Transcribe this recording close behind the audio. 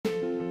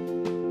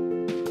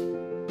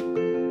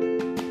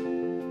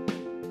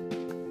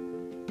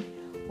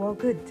Well,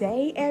 good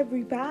day,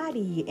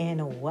 everybody,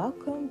 and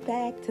welcome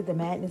back to the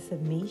Madness of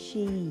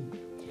Mishi.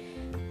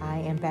 I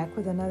am back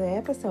with another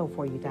episode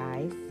for you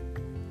guys.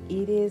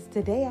 It is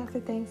the day after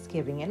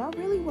Thanksgiving, and I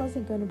really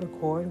wasn't going to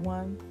record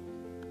one,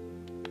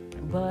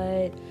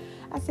 but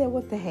I said,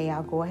 what the hey,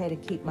 I'll go ahead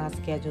and keep my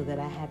schedule that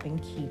I have been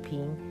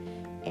keeping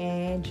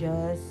and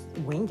just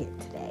wing it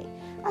today.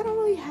 I don't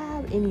really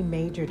have any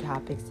major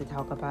topics to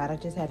talk about. I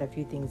just had a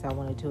few things I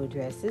wanted to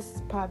address. This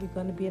is probably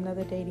going to be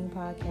another dating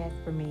podcast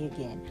for me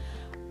again.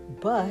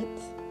 But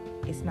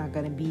it's not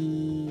going to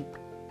be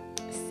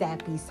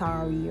sappy,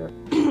 sorry, or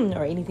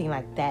or anything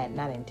like that.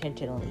 Not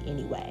intentionally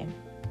anyway.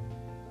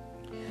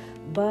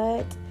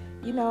 But,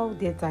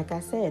 it's like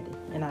I said,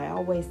 and I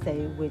always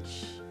say,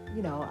 which,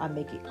 I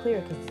make it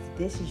clear because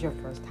this is your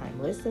first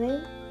time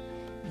listening.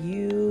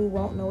 You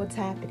won't know what's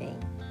happening.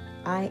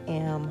 I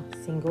am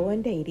single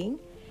and dating.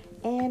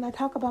 And I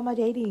talk about my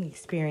dating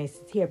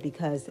experiences here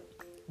because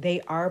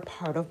they are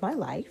part of my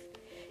life.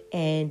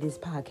 And this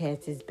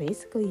podcast is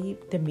basically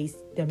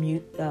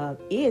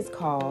is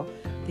called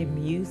The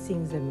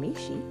Musings of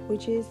Mishi,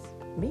 which is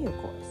me, of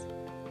course.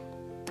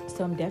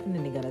 So I'm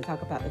definitely going to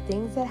talk about the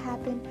things that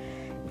happen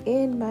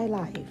in my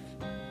life.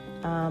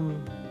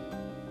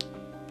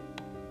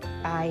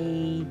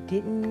 I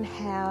didn't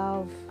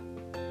have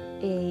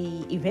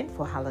a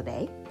eventful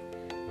holiday.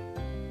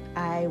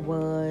 I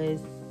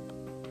was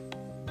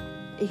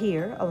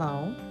here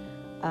alone.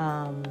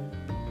 I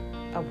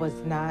was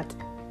not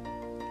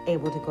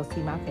able to go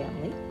see my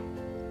family.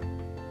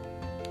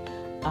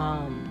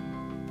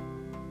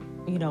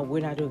 We're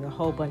not doing a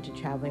whole bunch of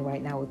traveling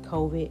right now with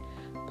COVID.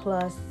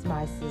 Plus,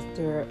 my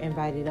sister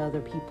invited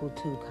other people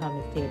to come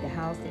and stay at the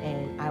house,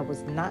 and I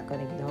was not going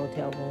to get a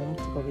hotel room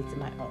to go visit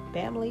my own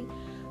family.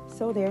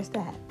 So there's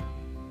that.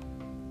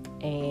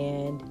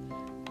 And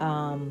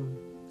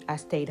I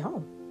stayed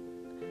home.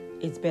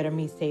 It's better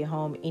me stay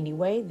home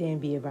anyway than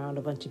be around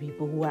a bunch of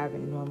people who I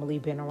haven't normally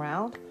been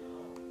around,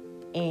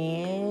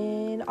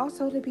 and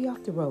also to be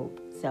off the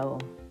road. So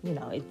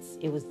it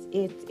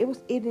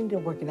ended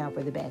up working out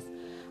for the best.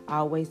 I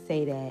always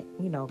say that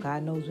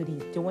God knows what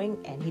He's doing,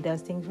 and He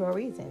does things for a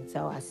reason.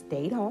 So I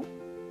stayed home.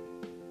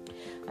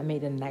 I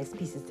made a nice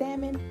piece of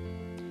salmon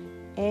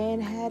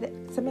and had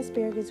some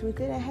asparagus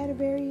with it. I had a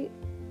very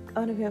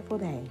uneventful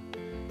day.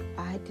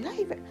 I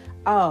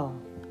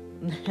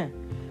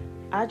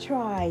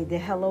tried the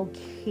Hello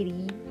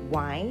Kitty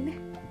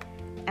wine,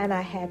 and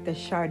I had the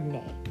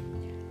Chardonnay.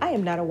 I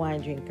am not a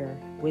wine drinker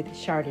with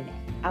Chardonnay.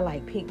 I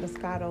like pink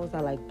Moscatos. I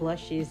like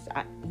blushes.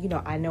 I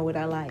know what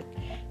I like,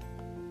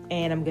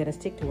 and I'm going to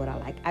stick to what I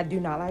like. I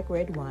do not like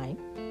red wine.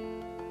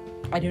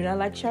 I do not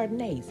like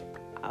Chardonnays,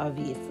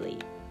 obviously,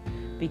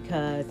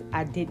 because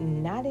I did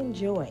not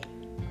enjoy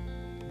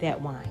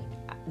that wine.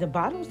 The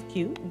bottle's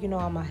cute.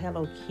 I'm a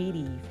Hello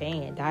Kitty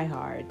fan,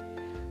 diehard.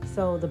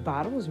 So the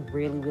bottle was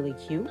really, really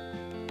cute.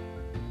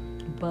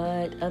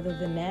 But other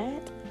than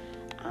that,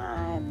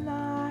 I'm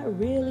not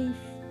really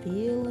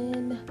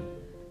feeling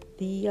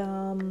the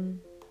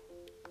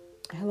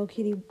Hello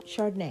Kitty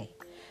Chardonnay.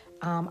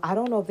 I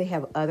don't know if they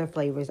have other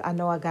flavors. I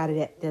know I got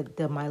it at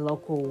my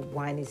local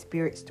wine and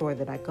spirit store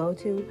that I go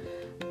to.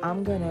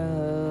 I'm going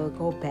to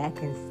go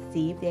back and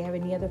see if they have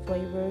any other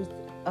flavors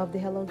of the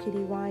Hello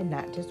Kitty wine.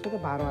 Not just for the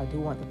bottle. I do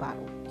want the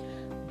bottle.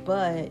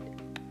 But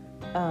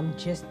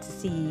just to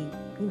see,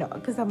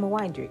 because I'm a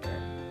wine drinker.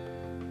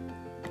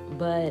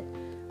 But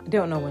I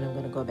don't know when I'm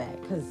going to go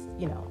back because,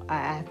 I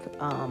have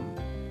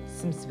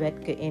some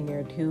Svedka in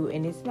there too.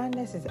 And it's not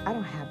necessary. I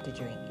don't have to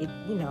drink it.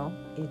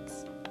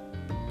 It's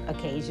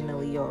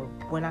occasionally or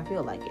when I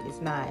feel like it.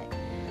 It's not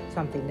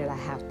something that I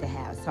have to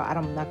have. So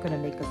I'm not going to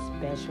make a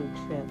special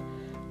trip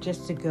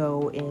just to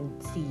go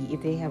and see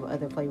if they have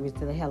other flavors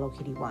to the Hello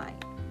Kitty wine.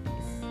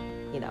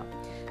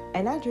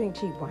 And I drink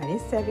cheap wine. It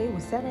was $7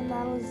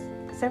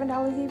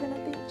 even, I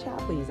think. Child,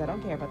 please, I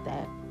don't care about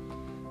that.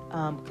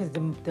 Because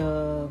the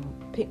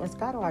pink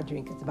Moscato I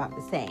drink is about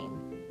the same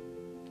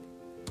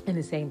in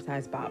the same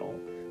size bottle.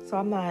 So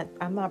I'm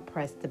not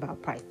pressed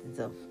about prices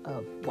of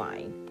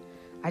wine.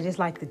 I just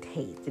like the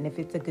taste, and if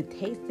it's a good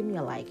taste to me,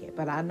 I like it.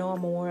 But I know I'm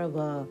more of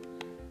a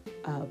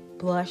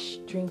blush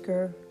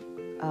drinker.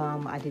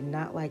 I did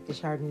not like the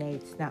Chardonnay.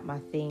 It's not my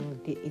thing.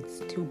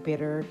 It's too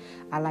bitter.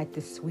 I like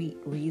the sweet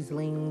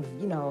Rieslings.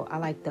 I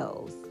like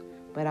those.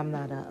 But I'm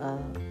not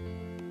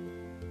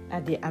I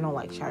don't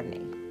like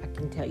Chardonnay. I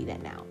can tell you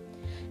that now.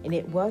 And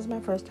it was my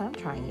first time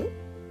trying it.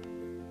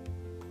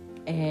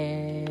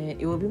 And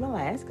it will be my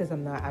last because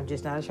I'm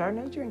just not a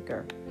Chardonnay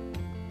drinker.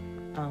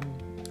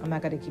 I'm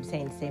not going to keep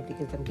saying the same thing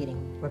because I'm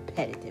getting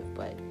repetitive.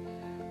 But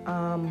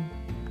I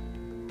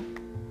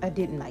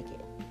didn't like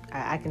it.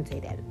 I can say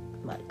that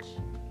much.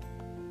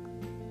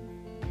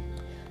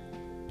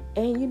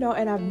 And,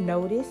 and I've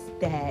noticed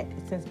that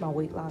since my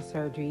weight loss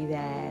surgery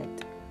that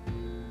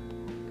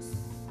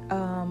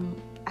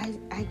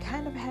I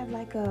kind of have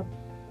like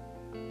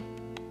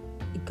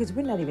because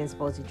we're not even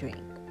supposed to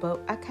drink,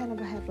 but I kind of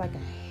have like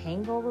a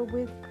hangover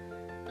with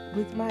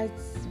my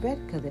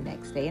Svedka the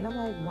next day. And I'm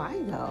like,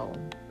 why though?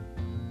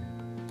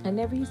 I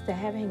never used to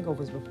have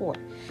hangovers before.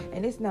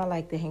 And it's not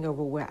like the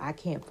hangover where I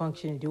can't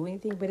function and do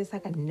anything, but it's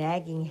like a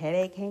nagging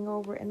headache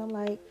hangover. And I'm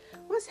like,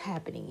 what's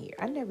happening here?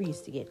 I never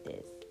used to get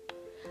this.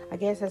 I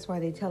guess that's why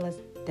they tell us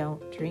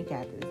don't drink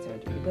after the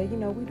surgery. But,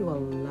 we do a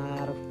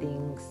lot of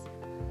things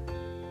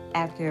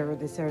after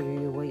the surgery,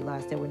 the weight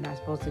loss that we're not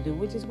supposed to do,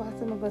 which is why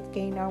some of us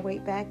gain our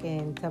weight back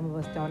and some of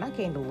us don't. I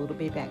gained a little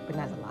bit back, but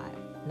not a lot,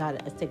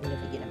 not a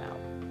significant amount.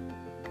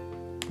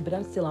 But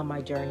I'm still on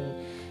my journey,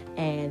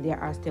 and there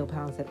are still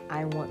pounds that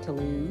I want to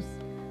lose.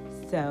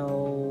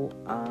 So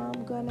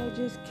I'm going to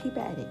just keep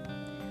at it.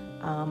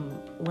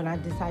 When I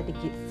decide to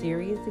get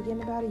serious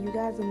again about it, you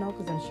guys will know,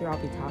 because I'm sure I'll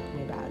be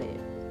talking about it.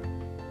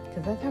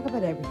 Because I talk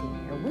about everything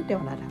here. What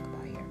don't I talk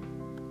about here?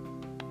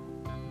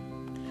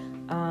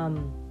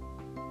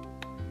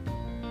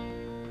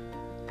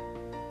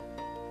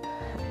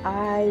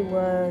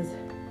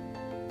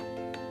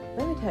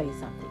 Let me tell you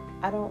something.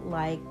 I don't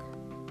like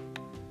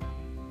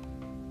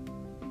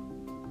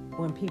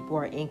when people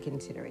are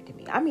inconsiderate to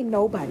me. I mean,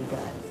 nobody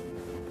does.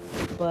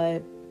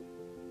 But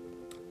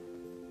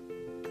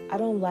I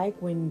don't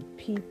like when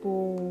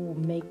people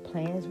make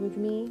plans with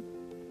me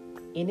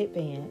in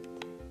advance,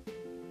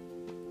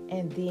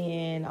 and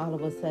then all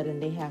of a sudden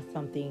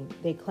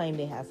they claim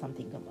they have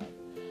something come up.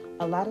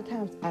 A lot of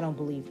times I don't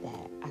believe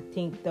that. I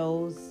think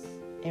those,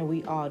 and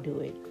we all do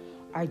it,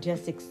 are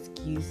just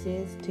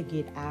excuses to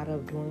get out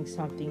of doing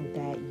something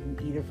that you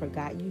either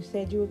forgot you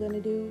said you were going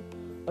to do,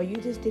 or you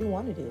just didn't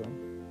want to do.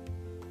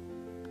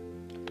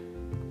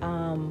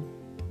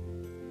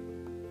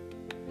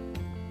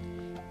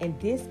 In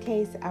this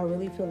case, I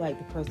really feel like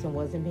the person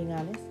wasn't being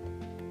honest,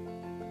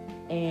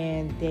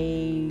 and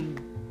they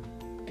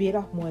bit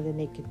off more than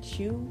they could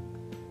chew,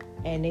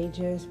 and they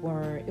just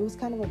weren't, it was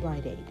kind of a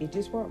blind date. They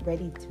just weren't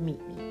ready to meet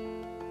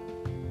me.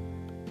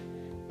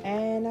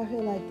 And I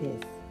feel like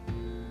this.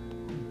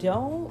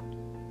 Don't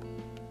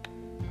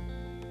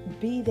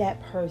be that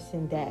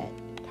person that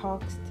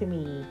talks to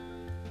me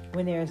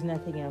when there's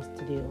nothing else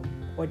to do,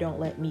 or don't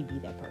let me be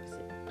that person.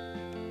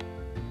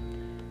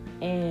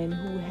 And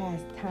who has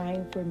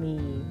time for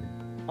me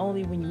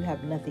only when you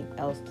have nothing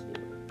else to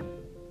do.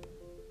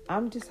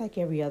 I'm just like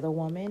every other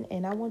woman,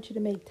 and I want you to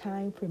make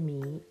time for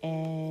me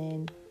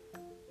and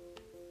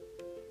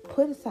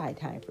put aside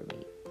time for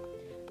me.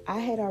 I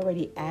had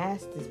already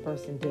asked this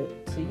person to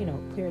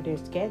clear their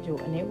schedule,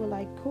 and they were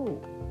like,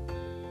 cool.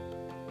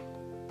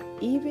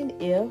 Even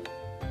if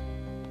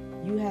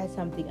you had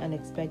something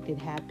unexpected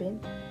happen,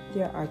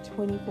 there are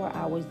 24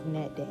 hours in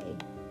that day.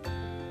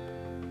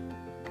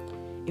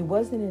 It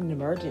wasn't an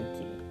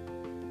emergency.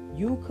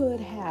 You could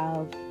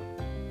have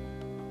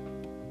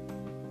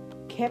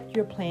kept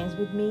your plans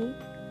with me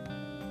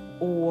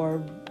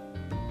or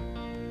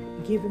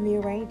given me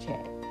a rain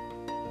check.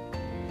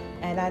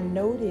 And I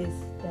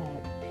noticed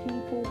that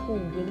people who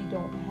really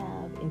don't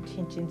have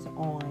intentions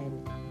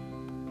on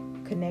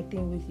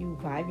connecting with you,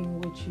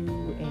 vibing with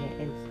you,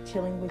 and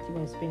chilling with you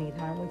and spending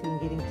time with you and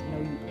getting to know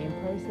you in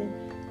person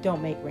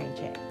don't make rain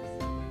checks.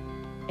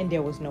 And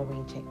there was no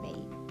rain check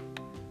made.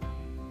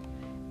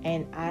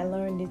 And I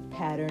learned this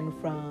pattern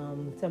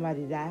from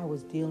somebody that I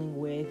was dealing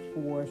with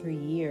for 3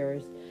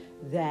 years,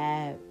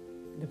 that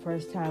the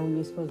first time we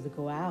were supposed to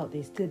go out,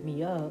 they stood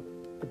me up,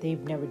 but they've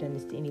never done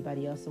this to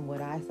anybody else from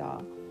what I saw.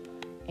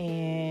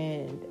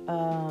 And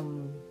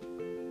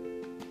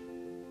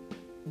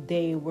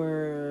they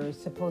were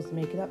supposed to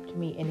make it up to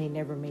me, and they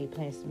never made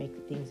plans to make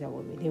things up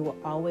with me. They were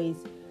always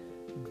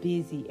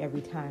busy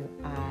every time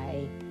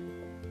I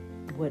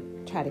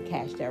would try to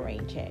cash that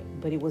rain check,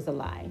 but it was a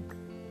lie.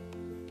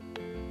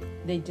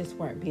 They just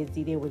weren't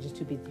busy. They were just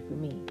too busy for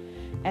me.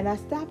 And I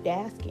stopped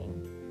asking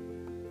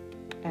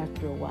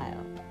after a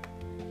while.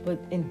 But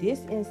in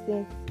this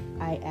instance,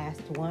 I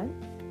asked once.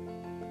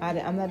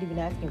 I'm not even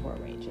asking for a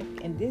rain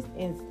check. In this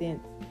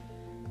instance,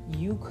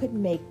 you could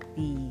make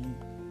the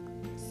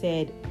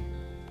said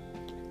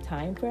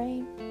time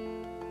frame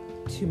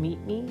to meet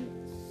me,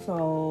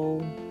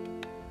 so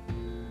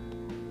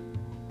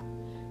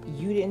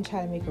you didn't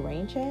try to make a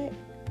rain check,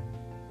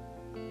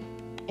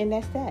 and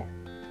that's that.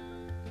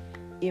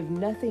 If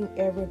nothing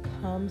ever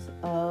comes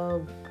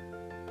of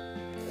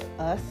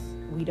us,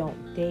 we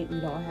don't date, we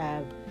don't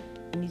have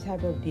any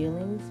type of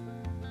dealings,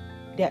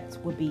 that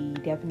would be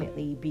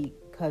definitely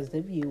because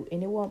of you,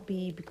 and it won't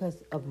be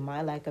because of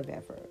my lack of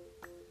effort,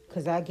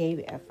 because I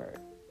gave effort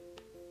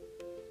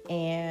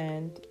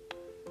and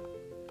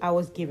I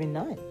was given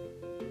none.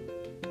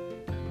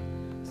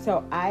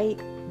 So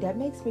that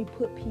makes me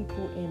put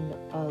people in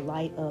a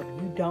light of,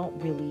 you don't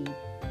really,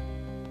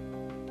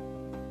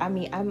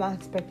 I'm not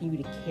expecting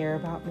you to care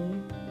about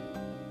me,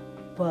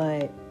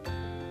 but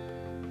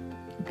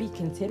be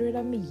considerate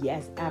of me.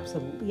 Yes,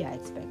 absolutely, I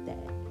expect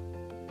that.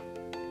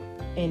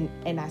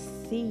 And I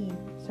see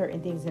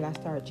certain things, and I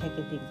start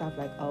checking things off,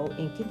 like, oh,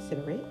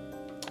 inconsiderate,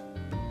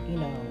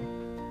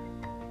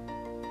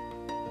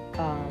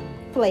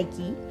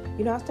 flaky.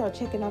 I start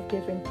checking off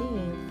different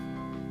things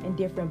in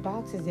different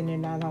boxes, and they're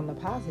not on the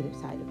positive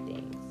side of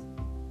things.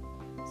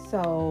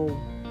 So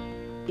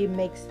it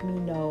makes me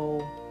know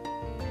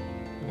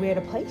where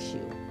to place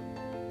you.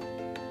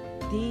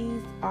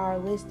 these are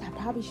lists I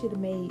probably should have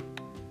made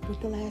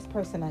with the last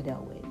person I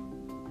dealt with.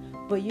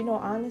 But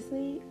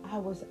honestly, I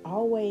was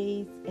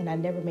always, and I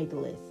never made the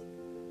list,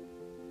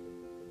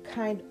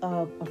 kind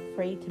of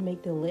afraid to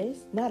make the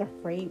list. Not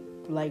afraid,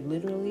 like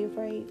literally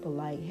afraid, but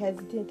like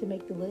hesitant to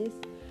make the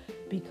list,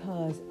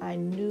 because I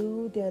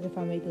knew that if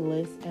I made the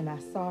list and I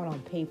saw it on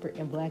paper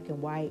in black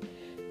and white,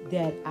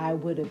 that I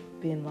would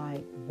have been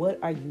like, what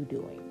are you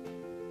doing?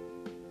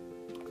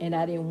 And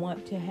I didn't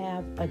want to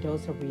have a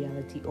dose of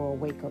reality or a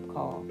wake-up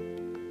call,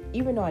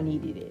 even though I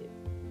needed it,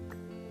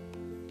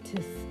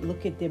 to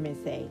look at them and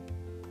say,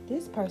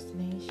 this person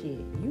ain't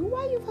shit.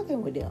 Why you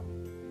fucking with them?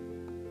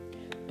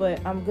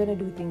 But I'm going to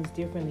do things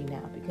differently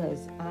now,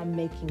 because I'm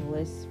making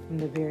lists from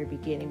the very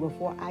beginning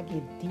before I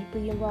get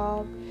deeply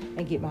involved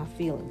and get my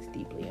feelings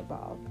deeply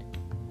involved.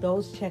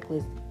 Those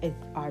checklists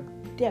are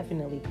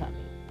definitely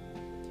coming.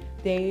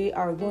 They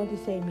are going to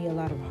save me a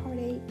lot of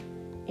heartache,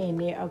 and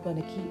they are going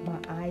to keep my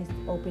eyes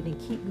open and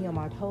keep me on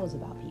my toes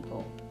about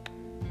people.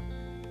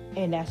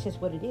 And that's just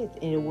what it is.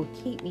 And it will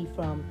keep me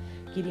from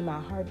getting my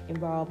heart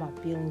involved, my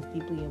feelings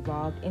deeply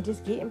involved, and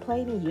just getting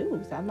played and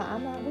used. I'm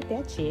not with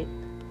that shit.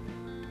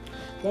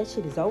 That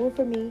shit is over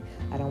for me.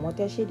 I don't want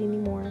that shit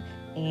anymore,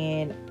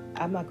 and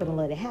I'm not going to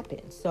let it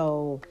happen.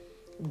 So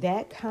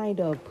that kind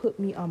of put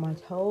me on my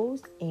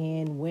toes,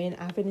 and when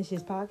I finish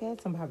this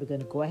podcast, I'm probably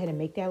going to go ahead and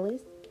make that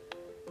list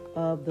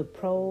of the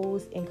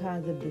pros and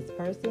cons of this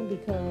person,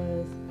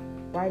 because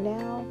right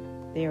now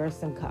there are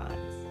some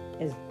cons,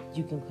 as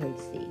you can clearly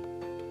see.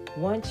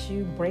 Once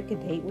you break a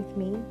date with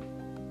me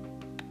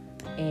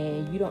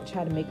and you don't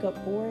try to make up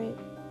for it,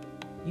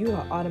 you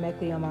are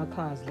automatically on my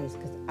cons list,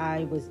 because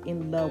I was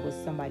in love with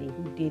somebody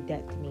who did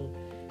that to me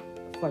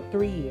for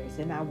 3 years,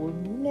 and I will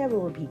never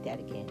repeat that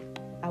again.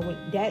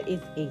 That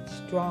is a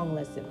strong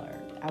lesson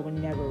learned. I will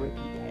never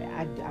repeat that.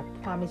 I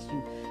promise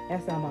you,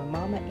 that's on my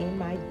mama and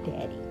my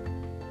daddy.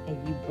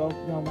 And you both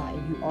know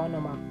you all know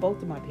both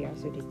of my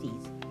parents are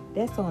deceased.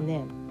 That's on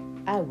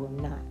them. I will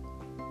not.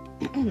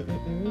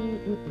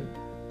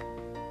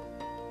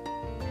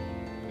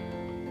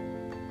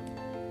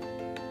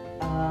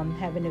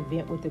 Have an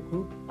event with a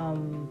group,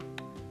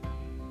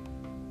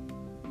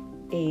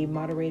 a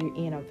moderator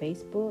on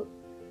Facebook,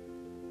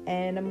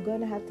 and I'm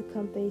gonna have to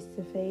come face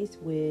to face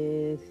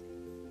with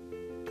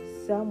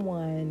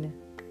somebody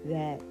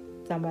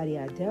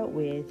I dealt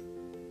with.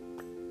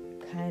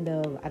 Kind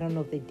of, I don't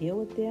know if they deal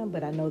with them,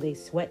 but I know they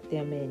sweat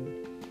them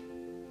and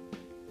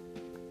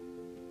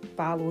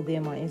follow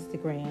them on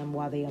Instagram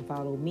while they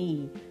unfollow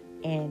me,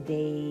 and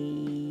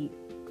they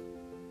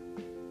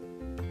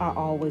are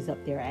always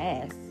up their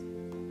ass.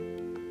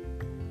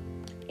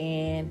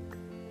 And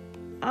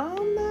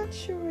I'm not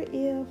sure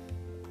if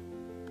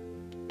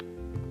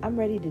I'm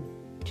ready to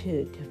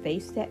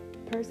face that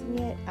person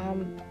yet.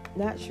 I'm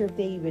not sure if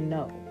they even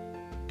know.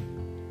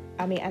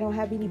 I mean, I don't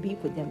have any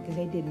beef with them because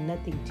they did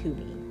nothing to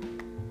me.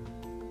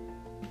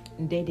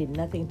 They did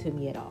nothing to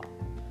me at all.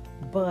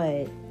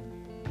 But,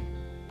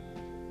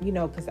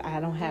 because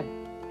I'm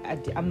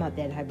not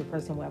that type of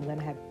person where I'm going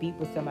to have beef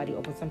with somebody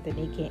over something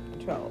they can't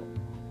control.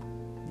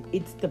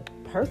 It's the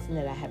person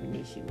that I have an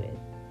issue with.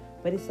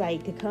 But it's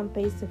like to come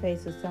face to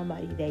face with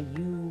somebody that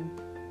you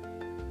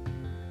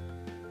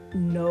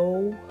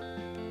know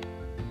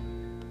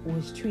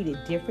was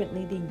treated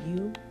differently than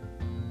you,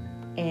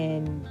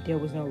 and there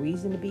was no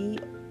reason to be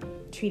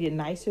treated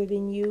nicer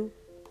than you,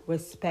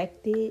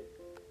 respected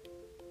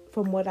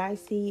from what I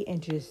see,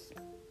 and just,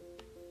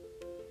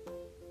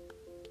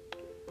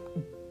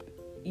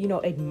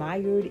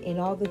 admired in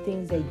all the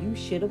things that you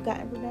should have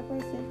gotten from that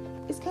person.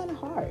 It's kind of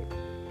hard.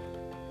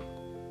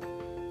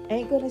 I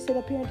ain't gonna sit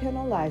up here and tell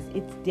no lies.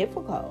 It's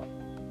difficult.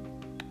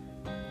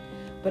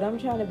 But I'm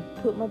trying to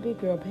put my big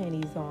girl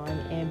panties on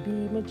and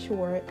be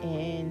mature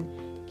and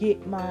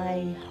get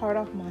my heart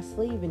off my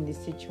sleeve in this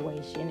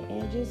situation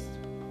and just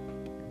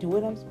do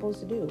what I'm supposed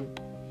to do,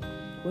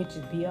 which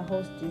is be a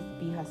hostess,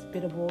 be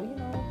hospitable,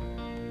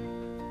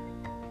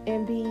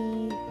 and be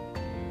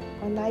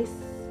a nice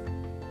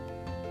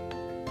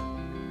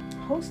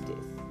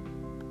hostess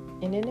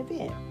in an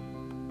event.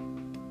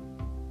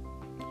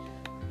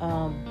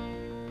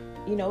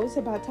 It's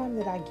about time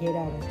that I get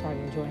out and start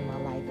enjoying my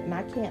life. And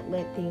I can't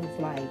let things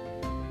like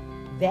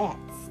that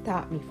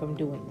stop me from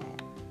doing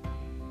that.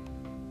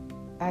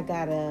 I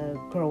gotta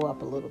grow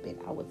up a little bit,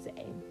 I would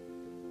say.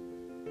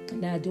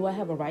 Now, do I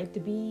have a right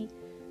to be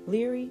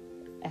leery?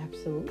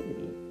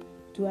 Absolutely.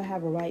 Do I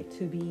have a right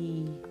to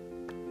be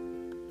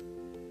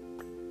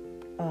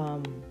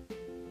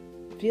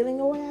feeling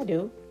the way I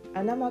do?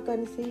 And I'm not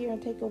going to sit here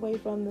and take away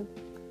from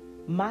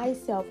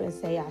myself and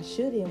say I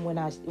shouldn't when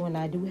I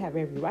do have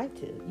every right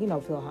to,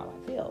 feel how I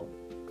feel.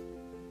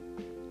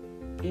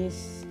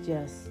 It's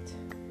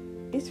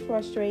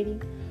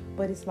frustrating,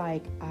 but it's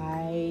like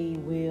I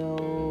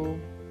will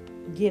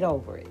get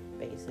over it,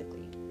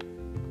 basically.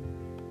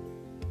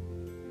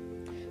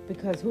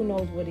 Because who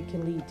knows what it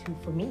can lead to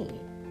for me.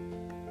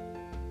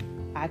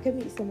 I could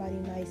meet somebody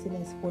nice and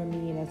that's for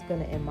me and that's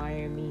going to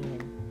admire me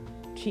and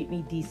treat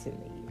me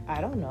decently. I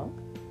don't know.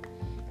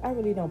 I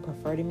really don't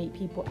prefer to meet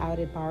people out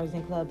at bars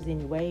and clubs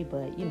anyway,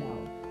 but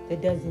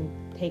that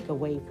doesn't take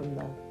away from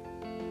the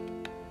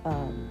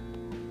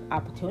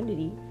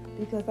opportunity,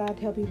 because I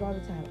tell people all the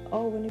time,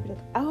 oh, when they be like,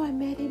 oh, I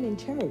met him in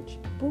church.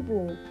 Boo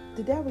boo,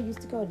 the devil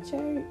used to go to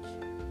church.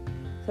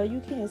 So you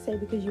can't say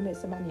because you met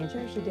somebody in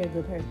church that they're a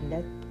good person.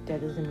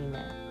 That doesn't mean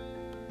that.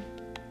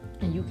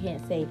 And you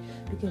can't say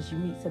because you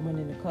meet someone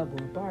in a club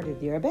or a bar that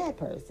they're a bad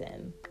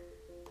person.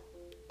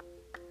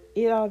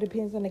 It all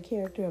depends on the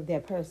character of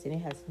that person. It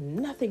has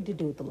nothing to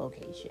do with the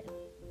location.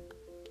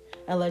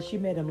 Unless you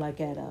met them like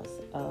at a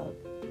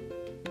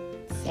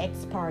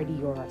sex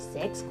party or a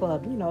sex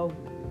club,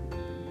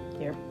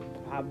 they're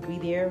probably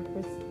there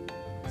for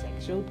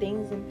sexual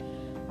things and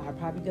are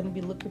probably going to be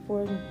looking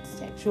for a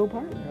sexual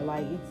partner.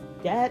 Like,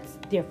 that's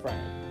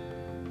different.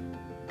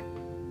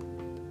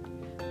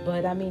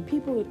 But I mean,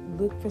 people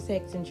look for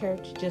sex in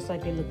church just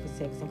like they look for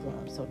sex in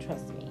clubs. So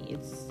trust me,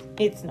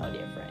 it's no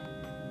different.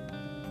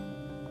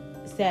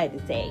 Sad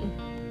to say,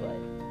 but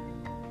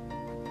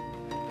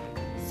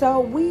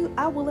so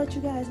I will let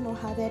you guys know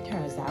how that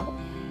turns out.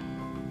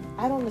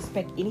 I don't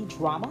expect any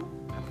drama.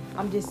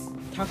 I'm just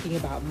talking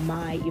about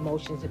my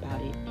emotions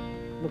about it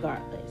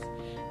regardless.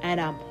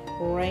 And I'm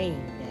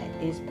praying that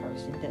this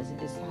person doesn't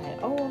decide,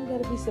 oh, I'm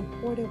going to be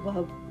supportive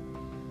of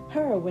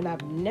her when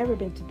I've never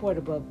been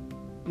supportive of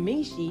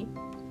Mishi.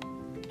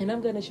 And I'm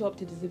going to show up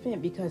to this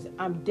event because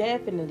I'm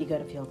definitely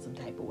going to feel some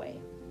type of way.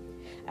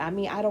 I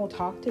mean, I don't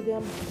talk to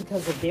them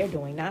because of their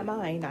doing, not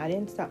mine. I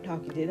didn't stop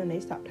talking to them.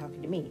 They stopped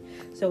talking to me.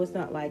 So it's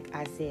not like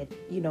I said,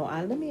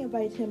 let me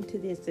invite him to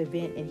this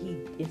event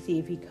and see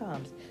if he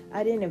comes.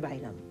 I didn't invite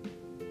him.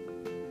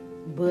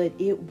 But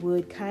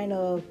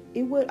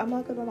I'm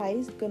not going to lie,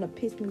 it's going to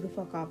piss me the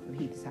fuck off if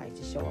he decides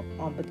to show up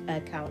on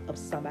account of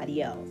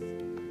somebody else.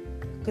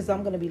 Because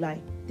I'm going to be like,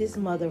 this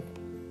mother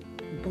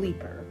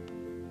bleeper.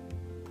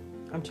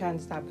 I'm trying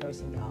to stop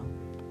cursing, y'all.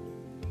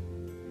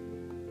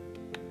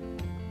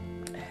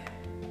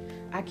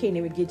 I can't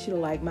even get you to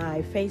like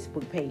my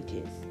Facebook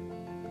pages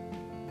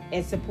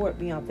and support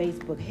me on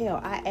Facebook. Hell,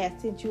 I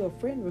sent you a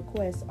friend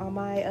request on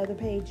my other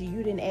page.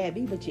 You didn't add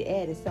me, but you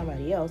added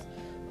somebody else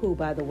who,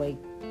 by the way,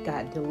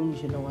 got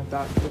delusional and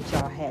thought that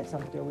y'all had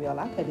something real.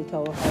 I could have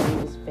told her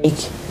it was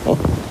fake.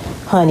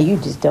 Honey, you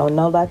just don't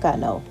know like I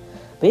know.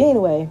 But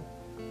anyway,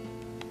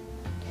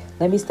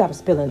 let me stop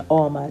spilling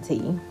all my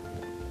tea.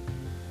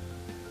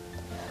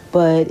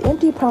 But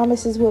empty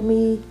promises with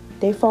me,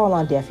 they fall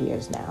on deaf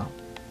ears now.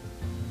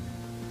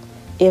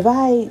 If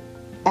I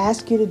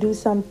ask you to do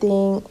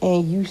something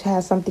and you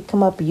have something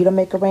come up and you don't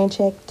make a rain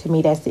check, to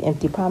me that's the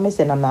empty promise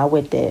and I'm not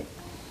with it.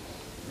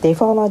 They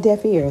fall on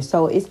deaf ears.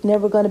 So it's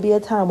never going to be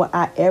a time where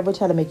I ever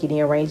try to make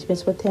any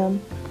arrangements with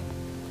him.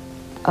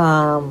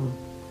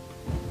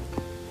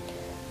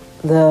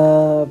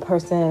 The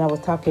person that I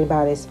was talking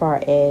about as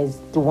far as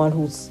the one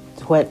who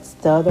sweats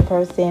the other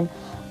person,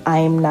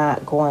 I'm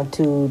not going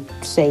to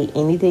say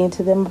anything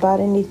to them about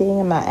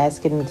anything. I'm not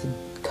asking them to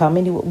come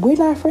anywhere. We're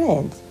not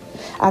friends.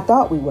 I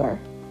thought we were.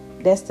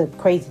 That's the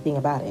crazy thing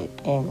about it.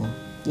 And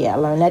yeah, I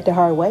learned that the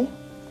hard way.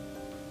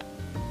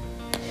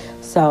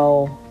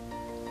 So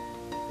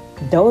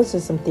those are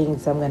some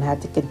things I'm going to have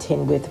to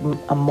contend with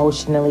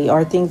emotionally,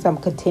 or things I'm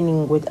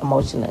contending with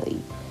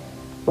emotionally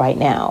right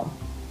now.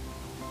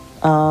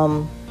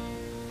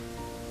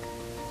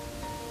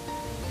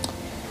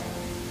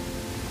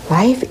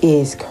 Life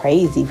is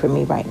crazy for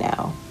me right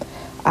now.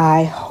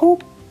 I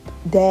hope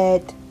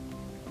that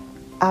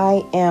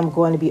I am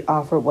going to be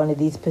offered one of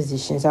these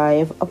positions I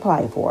have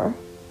applied for.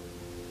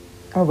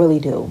 I really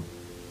do.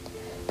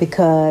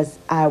 Because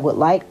I would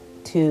like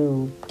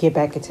to get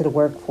back into the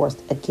workforce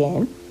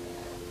again.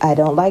 I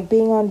don't like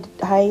being on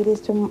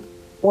hiatus from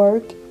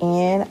work.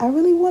 And I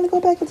really want to go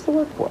back into the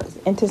workforce.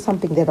 Into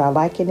something that I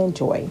like and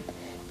enjoy.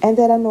 And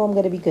that I know I'm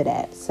going to be good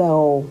at.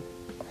 So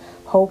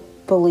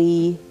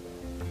hopefully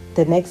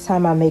the next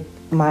time I make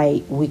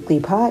my weekly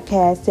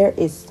podcast, there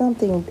is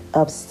something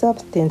of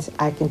substance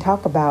I can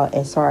talk about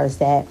as far as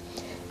that,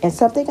 and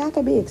something I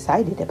can be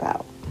excited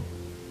about.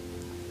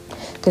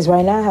 Because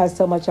right now I have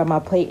so much on my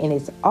plate, and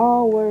it's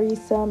all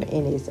worrisome,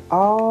 and it's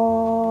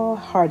all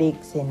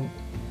heartaches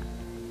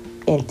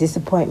and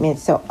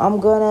disappointments. So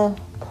I'm gonna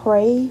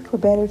pray for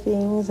better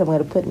things. I'm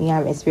gonna put in the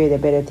atmosphere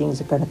that better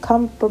things are gonna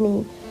come for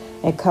me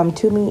and come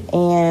to me.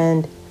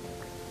 And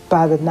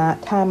by the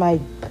time I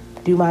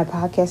do my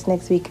podcast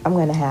next week, I'm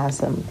gonna have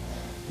some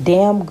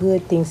damn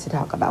good things to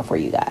talk about for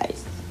you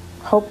guys.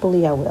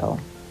 Hopefully I will.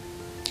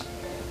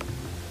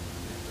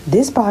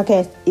 This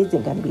podcast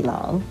isn't going to be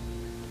long.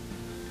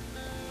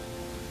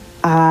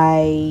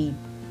 I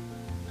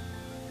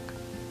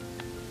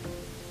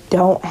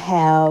don't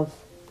have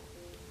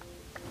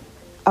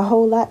a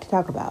whole lot to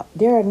talk about.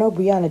 There are no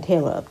Breonna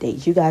Taylor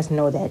updates. You guys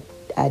know that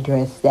I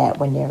address that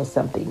when there is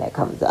something that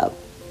comes up.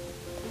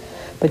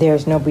 But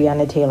there's no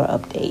Breonna Taylor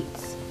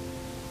updates.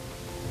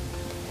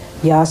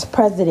 Y'all's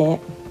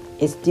president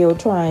is still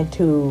trying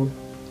to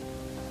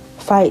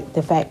fight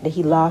the fact that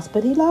he lost,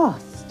 but he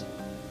lost.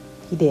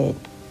 He did.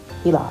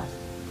 He lost.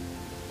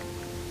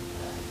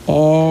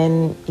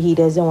 And he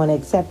doesn't want to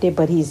accept it,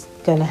 but he's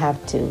going to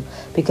have to,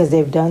 because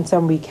they've done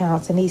some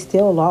recounts and he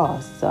still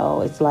lost.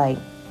 So it's like,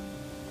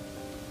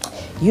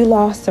 you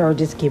lost, sir,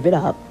 just give it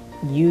up.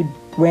 You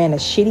ran a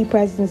shitty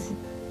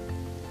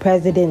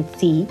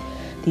presidency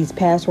these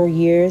past 4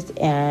 years,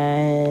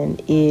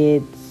 and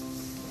it's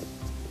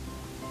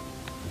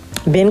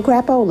been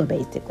crapola,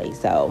 basically.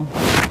 So,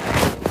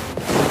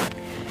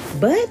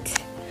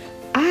 but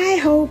I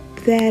hope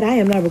that I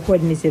am not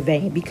recording this in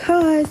vain,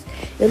 because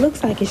it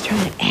looks like it's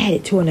trying to add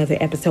it to another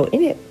episode,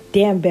 and it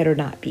damn better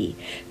not be,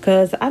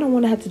 because I don't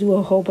want to have to do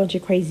a whole bunch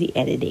of crazy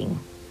editing.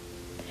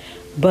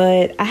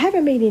 But I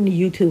haven't made any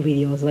YouTube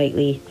videos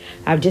lately.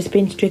 I've just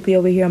been strictly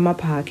over here on my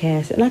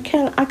podcast, and I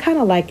kind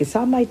of like it,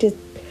 so I might just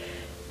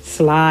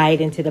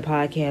slide into the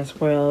podcast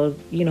world,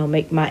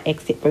 make my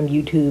exit from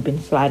YouTube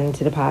and slide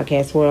into the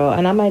podcast world.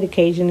 And I might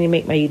occasionally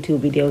make my YouTube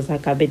videos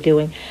like I've been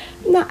doing.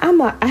 No,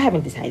 I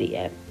haven't decided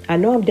yet. I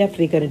know I'm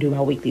definitely going to do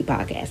my weekly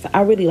podcast.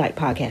 I really like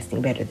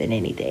podcasting better than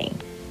anything.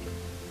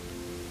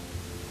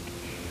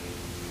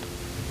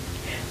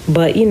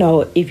 But,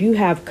 if you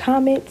have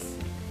comments,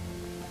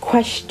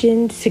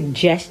 questions,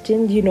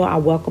 suggestions, I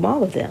welcome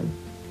all of them.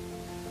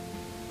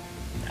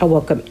 I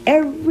welcome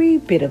every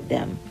bit of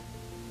them.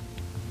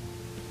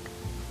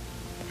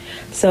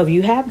 So if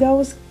you have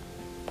those,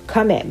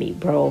 come at me,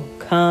 bro.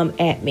 Come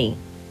at me.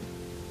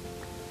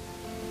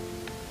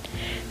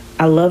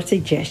 I love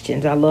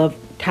suggestions. I love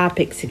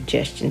topic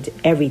suggestions,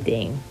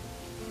 everything.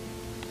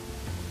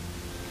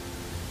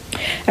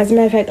 As a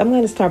matter of fact, I'm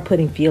going to start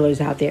putting feelers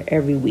out there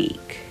every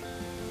week.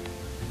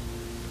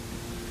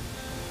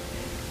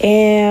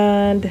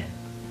 And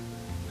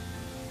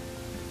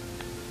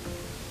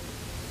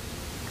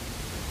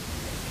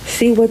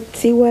see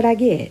what I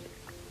get.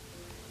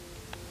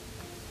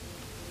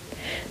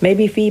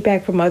 Maybe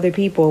feedback from other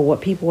people, what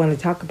people want to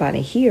talk about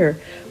and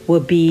hear,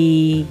 would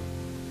be,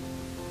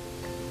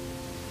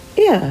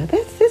 yeah,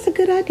 that's a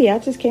good idea. I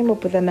just came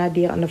up with an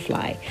idea on the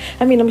fly.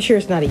 I mean, I'm sure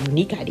it's not a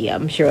unique idea.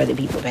 I'm sure other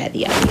people have had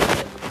the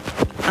idea.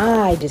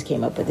 I just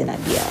came up with an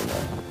idea on the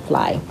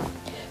fly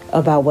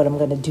about what I'm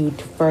going to do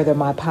to further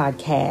my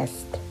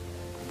podcast,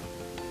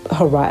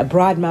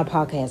 broaden my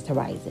podcast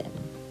horizon.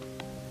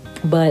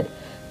 But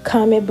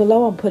comment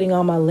below. I'm putting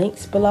all my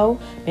links below.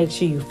 Make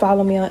sure you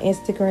follow me on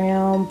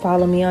Instagram,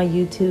 follow me on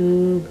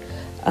YouTube,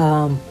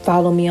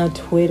 follow me on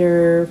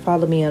Twitter,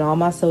 follow me on all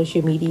my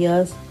social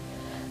medias,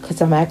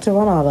 because I'm active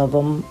on all of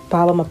them.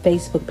 Follow my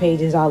Facebook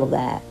pages, all of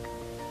that.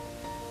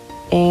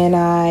 And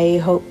I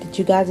hope that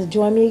you guys will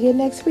join me again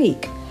next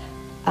week.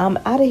 I'm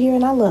out of here,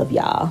 and I love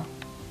y'all.